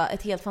jag tyckte var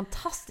ett helt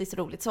fantastiskt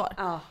roligt svar.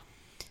 Ja,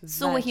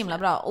 så himla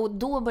bra. Och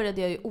då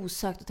började jag ju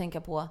osökt att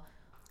tänka på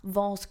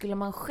vad skulle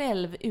man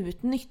själv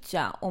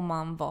utnyttja om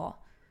man var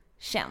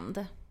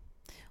känd?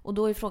 Och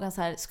då är frågan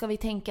så här: ska vi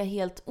tänka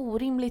helt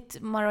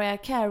orimligt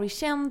Mariah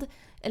Carey-känd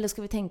eller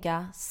ska vi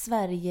tänka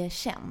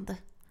Sverige-känd?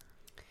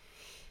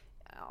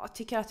 Jag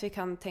tycker att vi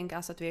kan tänka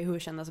alltså att vi är hur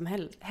kända som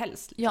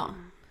helst. Ja,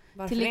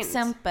 varför till inte?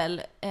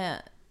 exempel,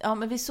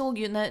 men vi såg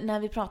ju när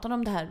vi pratade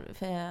om det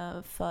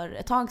här för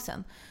ett tag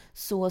sedan,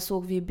 så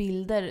såg vi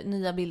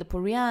nya bilder på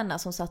Rihanna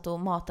som satt och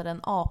matade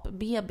en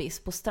apbebis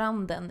på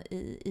stranden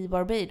i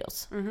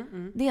Barbados.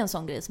 Det är en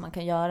sån grej som man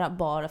kan göra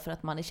bara för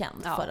att man är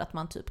känd, för att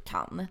man typ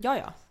kan.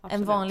 Ja,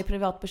 absolut. En vanlig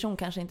privatperson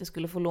kanske inte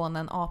skulle få låna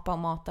en apa och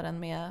mata den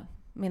med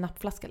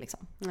nappflaska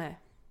liksom. Nej.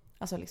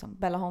 Alltså liksom,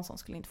 Bella Hansson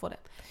skulle inte få det.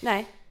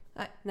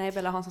 Nej,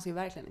 Bella Hansson skulle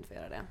verkligen inte få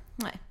göra det.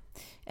 Nej.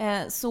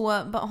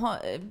 Så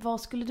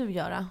vad skulle du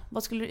göra?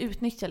 Vad skulle du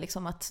utnyttja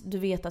liksom, att du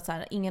vet att så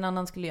här, ingen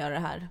annan skulle göra det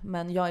här,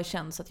 men jag är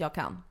känd så att jag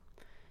kan?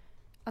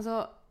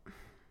 Alltså,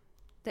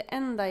 Det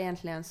enda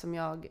egentligen som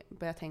jag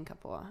börjar tänka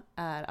på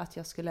är att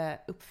jag skulle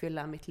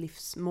uppfylla mitt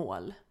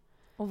livsmål.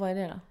 Och vad är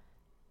det då?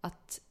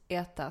 Att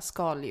äta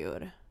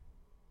skaldjur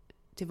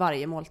till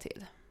varje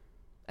måltid.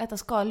 Äta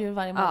skaldjur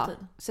varje måltid?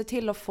 Ja, se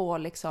till att få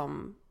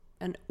liksom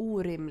en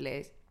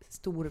orimlig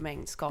stor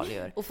mängd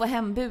skaldjur. Och få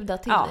hembuda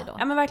till dig då?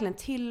 Ja, men verkligen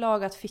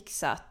tillagat,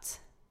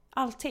 fixat.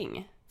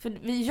 Allting.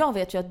 För jag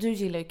vet ju att du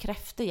gillar ju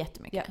kräftor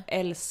jättemycket. Jag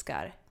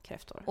älskar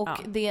kräftor.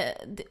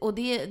 Och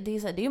det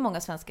är ju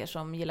många svenskar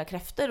som gillar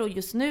kräftor. Och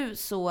just nu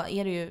så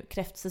är det ju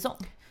kräftsäsong.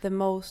 The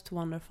most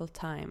wonderful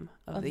time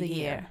of the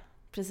year.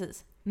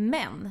 Precis.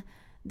 Men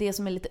det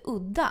som är lite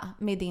udda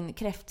med din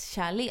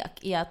kräftkärlek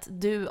är att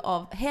du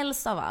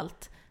helst av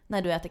allt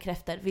när du äter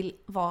kräftor vill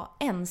vara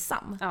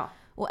ensam. Ja.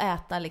 Och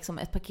äta liksom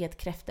ett paket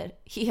kräftor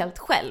helt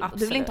själv. Absolut.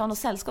 Du vill inte ha något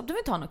sällskap, du vill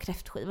inte ha någon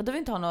kräftskiva, du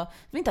vill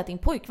inte att din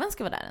pojkvän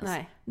ska vara där ens.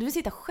 Nej. Du vill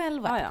sitta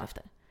själv och äta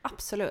kräftor.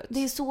 Absolut.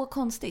 Det är så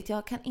konstigt,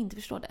 jag kan inte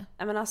förstå det.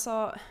 Men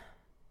alltså,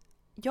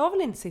 jag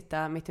vill inte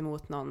sitta mitt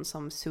emot någon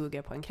som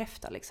suger på en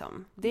kräfta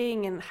liksom. Det är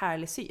ingen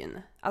härlig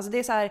syn. Alltså det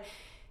är så här,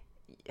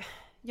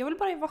 jag vill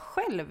bara vara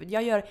själv.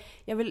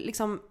 Jag vill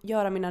liksom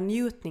göra mina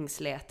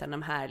njutningsläten,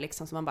 de här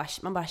liksom, som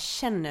man bara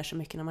känner så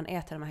mycket när man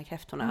äter de här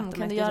kräftorna. Att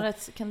kan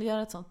du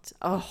göra ett sånt?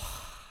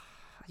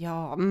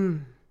 Ja.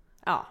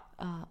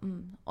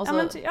 Och så,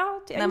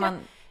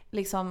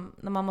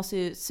 när man måste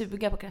ju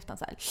suga på kräftan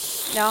så här.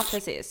 Ja,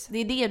 precis. Det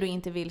är det du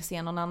inte vill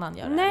se någon annan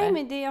göra? Nej, eller?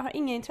 men jag har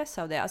inga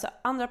intresse av det. Alltså,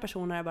 andra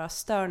personer är bara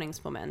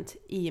störningsmoment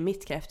i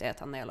mitt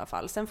kräftätande i alla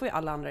fall. Sen får ju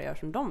alla andra göra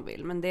som de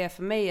vill. Men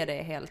för mig är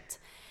det helt...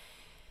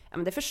 Ja,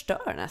 men det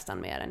förstör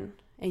nästan mer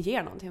än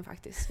ger någonting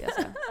faktiskt, ska jag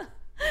säga.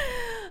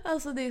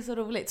 Alltså det är så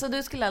roligt. Så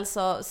du skulle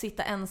alltså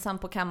sitta ensam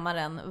på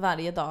kammaren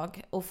varje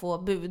dag och få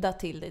buda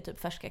till dig typ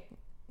färska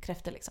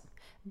kräftor liksom?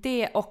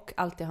 Det, och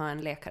alltid ha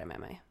en läkare med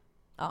mig.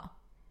 Ja.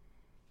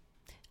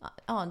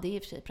 Ja, det är i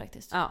och för sig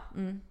praktiskt. Ja.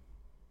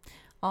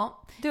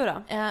 Ja. Du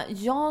då?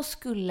 Jag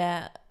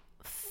skulle...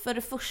 För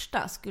det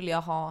första skulle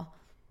jag ha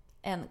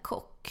en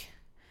kock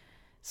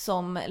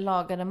som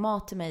lagade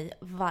mat till mig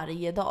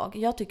varje dag.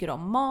 Jag tycker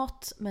om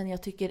mat, men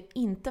jag tycker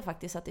inte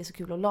faktiskt att det är så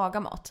kul att laga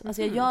mat.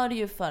 Alltså jag gör det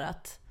ju för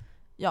att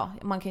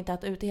man kan inte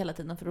äta ute hela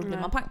tiden för då blir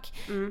man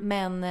pank.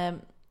 Men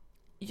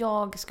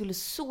jag skulle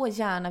så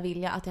gärna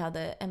vilja att jag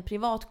hade en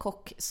privat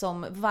kock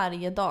som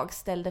varje dag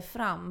ställde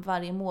fram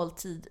varje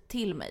måltid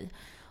till mig.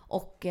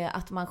 Och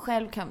att man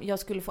själv jag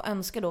skulle få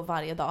önska då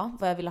varje dag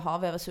vad jag ville ha,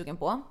 vad jag var sugen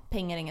på.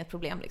 Pengar är inget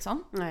problem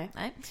liksom. Nej.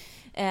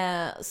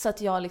 Så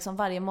att jag liksom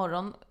varje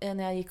morgon,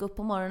 när jag gick upp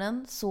på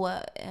morgonen så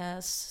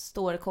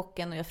står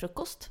kocken och gör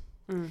frukost.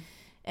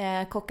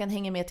 Kocken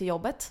hänger med till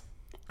jobbet.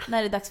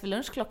 När det är dags för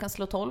lunch, klockan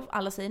slår 12.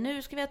 Alla säger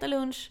nu ska vi äta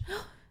lunch.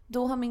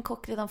 Då har min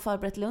kock redan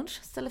förberett lunch.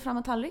 Ställer fram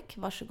en tallrik,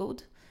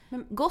 varsågod.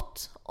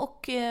 Gott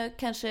och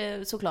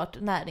kanske såklart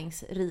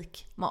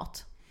näringsrik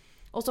mat.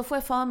 Och så får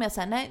jag för mig att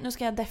säga, nej, nu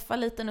ska jag deffa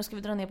lite, nu ska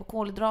vi dra ner på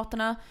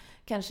kolhydraterna.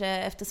 Kanske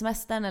efter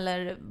semestern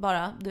eller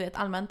bara, du vet,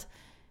 allmänt.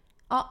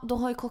 Ja, då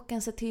har ju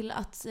kocken sett till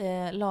att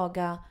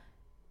laga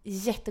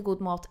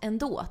jättegod mat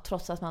ändå,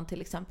 trots att man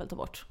till exempel tar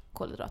bort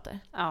kolhydrater.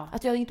 Ja.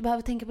 Att jag inte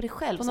behöver tänka på det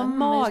själv. På något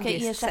magiskt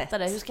sätt. Hur ska jag ersätta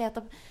det? Hur ska jag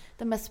äta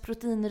den mest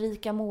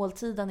proteinrika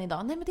måltiden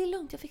idag? Nej, men det är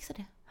lugnt, jag fixar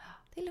det.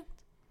 Det är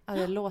lugnt. Ja,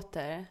 det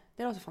låter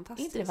fantastiskt.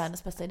 Är inte det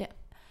världens bästa idé?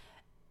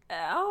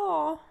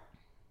 Ja,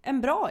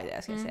 en bra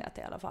idé ska jag säga att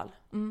det i alla fall.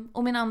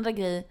 Och min andra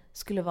grej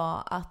skulle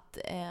vara att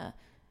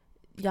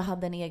jag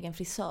hade en egen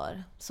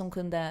frisör som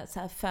kunde så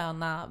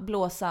här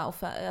blåsa och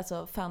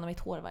föna mitt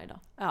hår varje dag.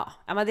 Ja,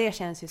 men det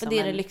känns ju för som det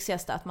är det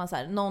lyxigaste, att man så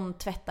här, någon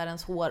tvättar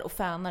ens hår och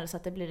fönar så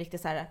att det blir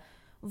riktigt så här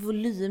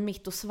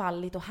volymigt och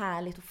svalligt och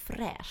härligt och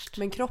fräscht.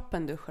 Men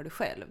kroppen duschar du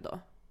själv då?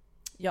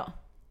 Ja.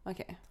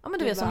 Okej. Ja, men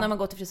du vet som när man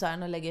går till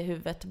frisören och lägger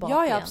huvudet bak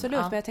ja, igen. Absolut.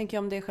 Ja. Men jag tänker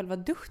om det är själva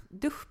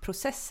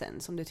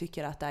duschprocessen som du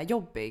tycker att det är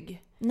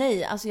jobbig.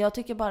 Nej, alltså jag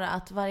tycker bara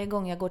att varje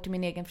gång jag går till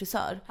min egen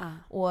frisör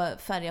och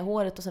färgar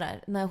håret och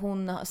sådär, när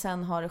hon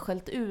sen har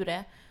sköljt ur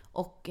det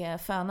och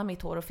fönar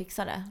mitt hår och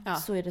fixar det,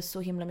 så är det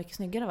så himla mycket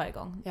snyggare varje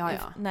gång. Ja.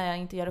 När jag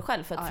inte gör det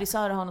själv. För att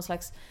frisörer har någon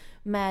slags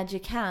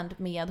magic hand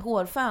med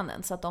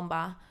hårfönen, så att de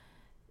bara...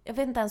 Jag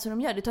vet inte ens hur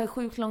de gör. Det tar ju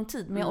sjukt lång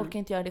tid, men jag orkar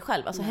inte göra det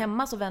själv. Alltså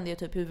hemma så vänder jag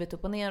typ huvudet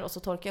upp och ner och så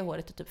torkar jag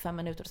håret i typ 5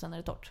 minuter och sen är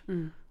det torrt.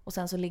 Och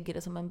sen så ligger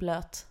det som en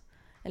blöt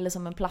eller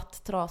som en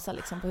platt trasa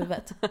liksom på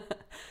huvudet.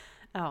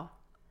 Ja,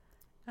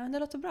 det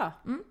låter bra.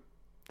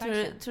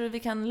 Tror du vi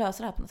kan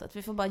lösa det här på något sätt?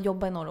 Vi får bara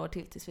jobba i några år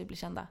tills vi blir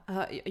kända.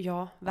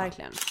 Ja,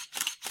 verkligen.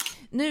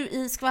 Nu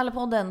i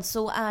Skvallerpodden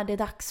så är det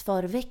dags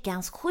för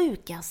veckans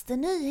sjukaste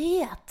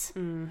nyhet.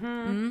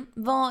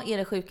 Vad är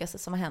det sjukaste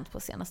som har hänt på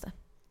senaste?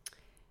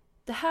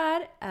 Det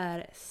här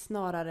är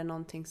snarare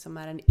någonting som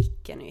är en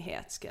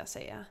icke-nyhet, ska jag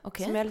säga.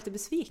 Okay. Som jag är lite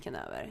besviken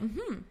över.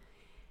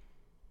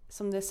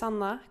 Som det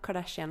sanna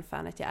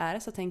Kardashian-fanet jag är,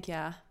 så tänker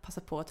jag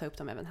passa på att ta upp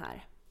dem även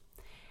här.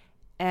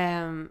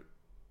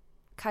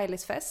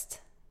 Kylies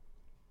fest.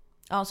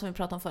 Ja, som vi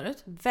pratade om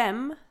förut.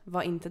 Vem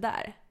var inte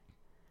där?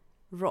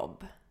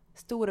 Rob.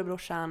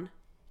 Storebrorsan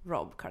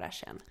Rob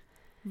Kardashian.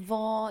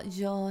 Vad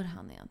gör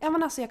han egentligen? Ja,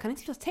 men alltså jag kan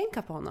inte sluta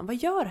tänka på honom. Vad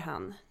gör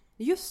han?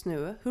 Just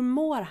nu, hur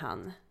mår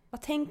han?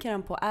 Vad tänker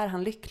han på? Är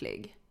han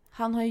lycklig?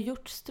 Han har ju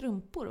gjort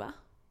strumpor, va?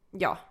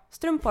 Ja,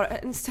 strumpor.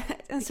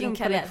 En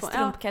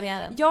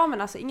strumpkarriären. Ja,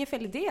 men alltså inget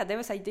fel i det. Det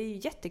är ju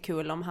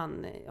jättekul om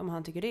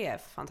han tycker det är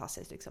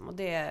fantastiskt liksom. Och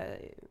det,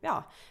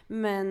 ja.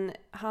 Men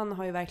han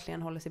har ju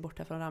verkligen hållit sig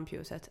borta från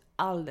rampljuset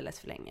alldeles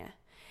för länge.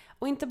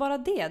 Och inte bara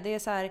det. Det är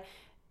så här,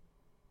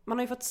 man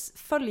har ju fått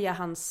följa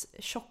hans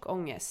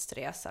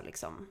tjockångestresa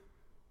liksom.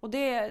 Och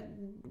det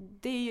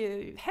är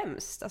ju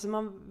hemskt. Alltså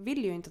man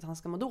vill ju inte att han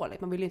ska må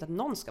dåligt. Man vill ju inte att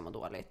någon ska må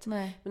dåligt.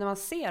 Nej. Men när man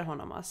ser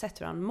honom och har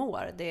sett hur han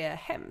mår, det är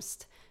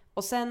hemskt.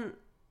 Och sen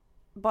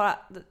bara,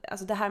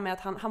 alltså det här med att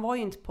han var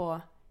ju inte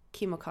på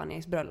Kim och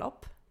Kanyes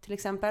bröllop till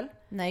exempel.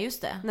 Nej,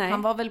 just det. Nej.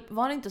 Han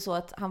var det inte så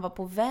att han var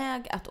på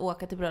väg att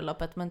åka till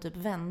bröllopet men typ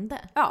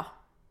vände? Ja.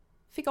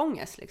 Fick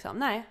ångest liksom.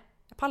 Nej,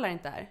 jag pallar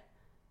inte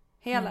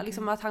där.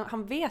 Liksom att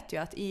han vet ju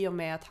att i och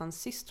med att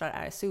hans systrar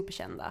är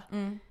superkända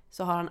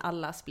så har han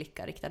allas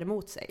blickar riktade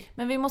mot sig.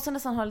 Men vi måste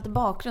nästan ha lite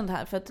bakgrund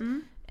här för att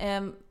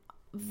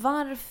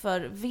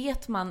varför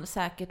vet man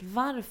säkert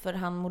varför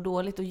han mår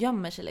dåligt och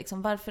gömmer sig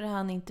liksom? Varför är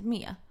han inte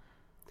med?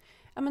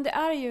 Ja, men det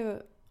är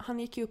ju, han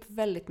gick ju upp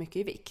väldigt mycket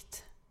i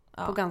vikt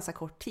på ganska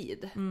kort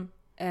tid.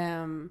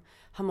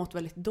 Han mått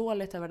väldigt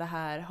dåligt över det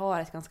här, har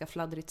ett ganska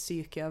fladdrigt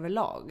psyke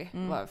överlag,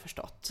 vad jag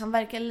förstått. Han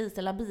verkar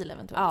lite labil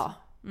eventuellt. Ja,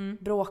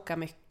 bråkar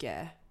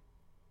mycket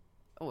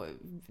och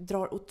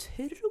drar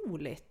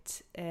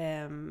otroligt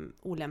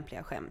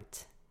olämpliga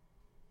skämt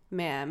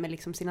med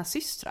liksom sina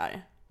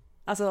systrar.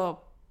 Alltså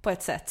på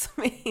ett sätt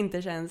som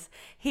inte känns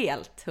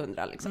helt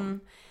 100 liksom.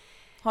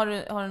 Har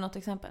du något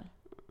exempel?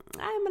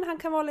 Nej, men han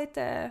kan vara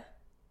lite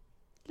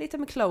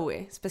med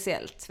Chloe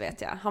speciellt,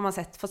 vet jag. Har man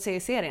fått se i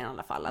serien i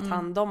alla fall.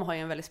 Att de har ju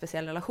en väldigt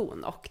speciell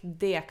relation och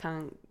det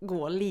kan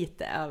gå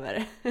lite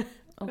över.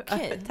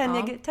 Okej.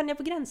 Tänja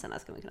på gränserna,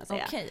 ska man kunna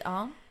säga. Okej,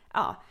 ja.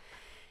 Ja.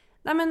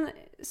 Nej, men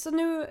så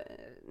nu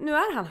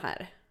är han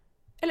här.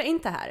 Eller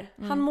inte här.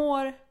 Han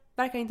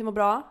verkar inte må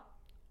bra.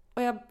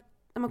 Och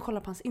när man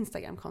kollar på hans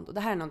Instagram-konto,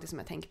 det här är något som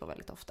jag tänker på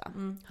väldigt ofta.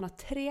 Han har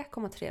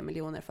 3,3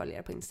 miljoner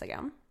följare på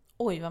Instagram.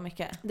 Oj, vad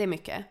mycket. Det är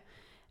mycket.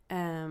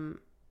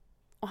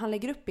 Och han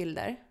lägger upp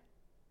bilder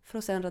för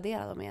att sedan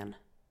radera dem igen.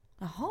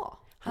 Jaha,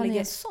 han är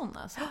en sån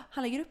alltså.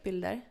 Han lägger upp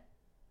bilder.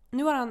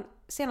 Nu har han,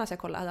 senast jag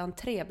kollade, hade han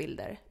 3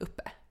 bilder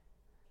uppe.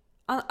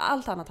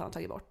 Allt annat har han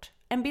tagit bort.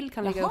 En bild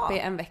kan ligga uppe i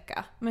en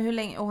vecka. Men hur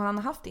länge? Och han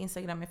har haft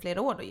Instagram i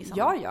flera år då, gissar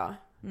man? Ja.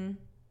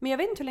 Men jag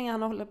vet inte hur länge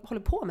han håller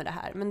på med det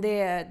här. Men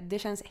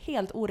det känns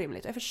helt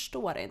orimligt. Och jag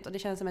förstår det inte. Och det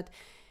känns som ett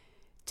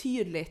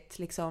tydligt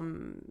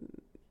liksom...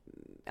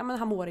 Ja, men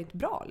han mår inte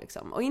bra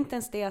liksom. Och inte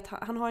ens det att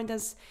han har inte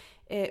ens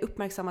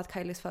uppmärksammat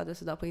Kylies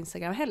födelsedag på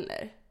Instagram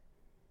heller.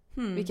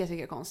 Vilket jag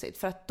tycker är konstigt.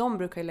 För att de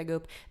brukar ju lägga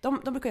upp... De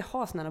brukar ju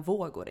ha såna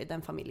vågor i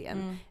den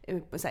familjen.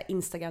 På så här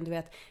Instagram, du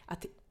vet.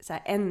 Att så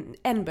här,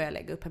 en börjar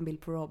lägga upp en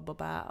bild på Rob och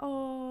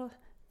bara...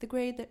 the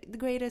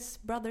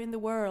greatest brother in the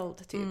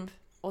world, typ.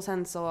 Och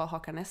sen så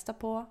hakar nästa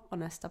på och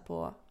nästa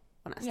på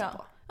och nästa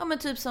på. Ja, men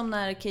typ som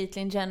när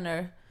Caitlyn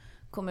Jenner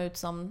kom ut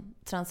som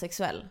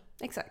transsexuell.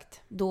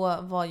 Exakt.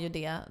 Då var ju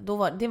det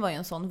var ju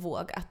en sån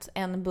våg att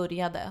en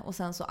började och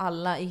sen så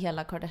alla i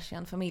hela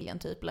Kardashian-familjen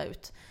typ la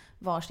ut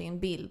varsin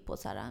bild på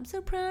så här I'm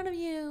so proud of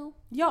you.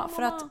 Ja,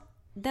 för att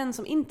den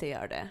som inte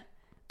gör det,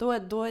 då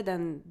är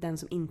den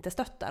som inte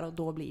stöttar och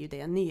då blir ju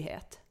det en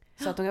nyhet.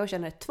 Så att de kanske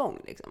känner ett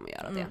tvång liksom att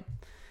göra det.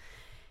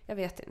 Jag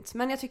vet inte.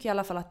 Men jag tycker i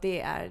alla fall att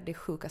det är det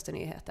sjukaste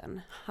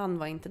nyheten. Han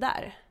var inte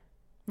där.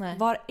 Nej.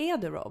 Var är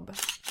du, Rob?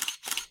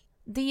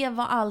 Det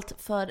var allt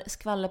för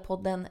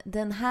Skvallerpodden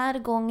den här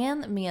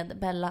gången med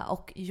Bella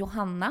och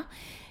Johanna.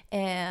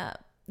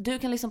 Du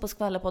kan lyssna på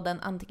Skvallerpodden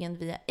antingen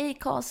via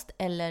Acast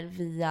eller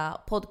via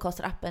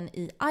podcasterappen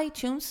i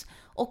iTunes.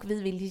 Och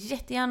vi vill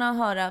jättegärna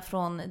höra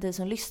från dig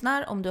som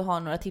lyssnar om du har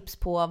några tips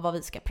på vad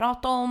vi ska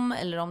prata om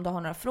eller om du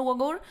har några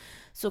frågor.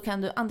 Så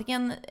kan du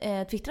antingen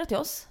twittra till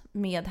oss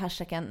med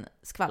hashtaggen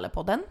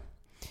Skvallerpodden.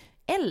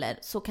 Eller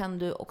så kan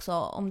du också,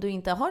 om du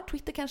inte har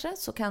Twitter kanske,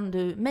 så kan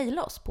du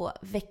mejla oss på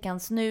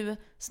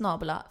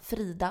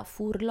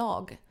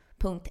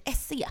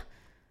veckansnu@fridaforlag.se.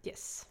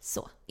 Yes.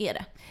 Så är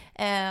det.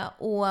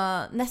 Och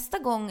nästa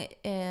gång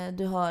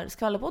du hör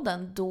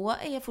Skvallerpodden, då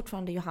är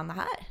fortfarande Johanna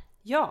här.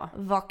 Ja.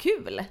 Vad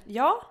kul!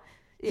 Ja,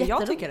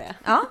 jag tycker det.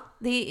 Ja,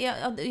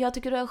 jag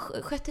tycker du har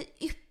skött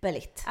det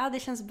ypperligt. Ja, det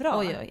känns bra.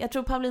 Oj, jag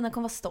tror Paulina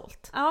kommer vara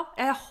stolt. Ja,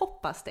 jag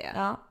hoppas det.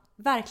 Ja.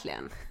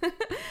 Verkligen.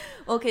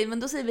 Okej, men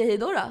då säger vi hej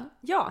då.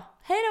 Ja.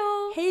 Hej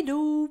då! Hej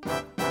då!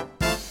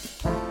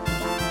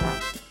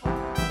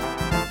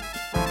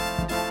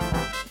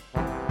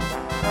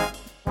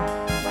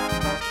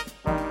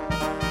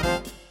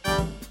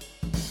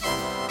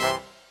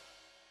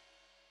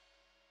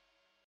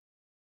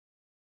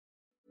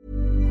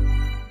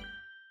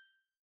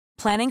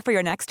 Planning for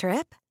your next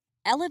trip?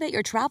 Elevate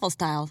your travel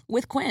style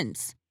with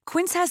Quince.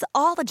 Quince has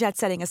all the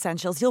jet-setting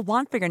essentials you'll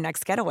want for your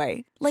next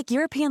getaway, like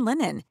European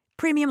linen,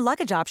 premium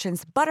luggage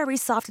options, buttery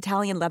soft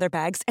Italian leather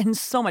bags, and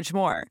so much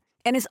more.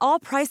 And is all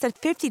priced at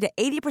 50 to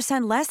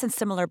 80% less than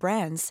similar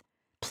brands.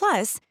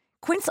 Plus,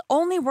 Quince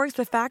only works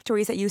with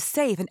factories that use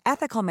safe and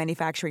ethical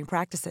manufacturing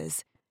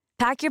practices.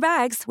 Pack your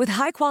bags with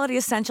high-quality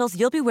essentials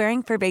you'll be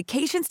wearing for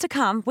vacations to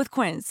come with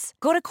Quince.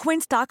 Go to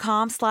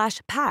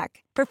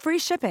quince.com/pack for free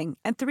shipping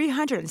and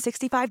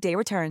 365-day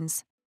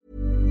returns.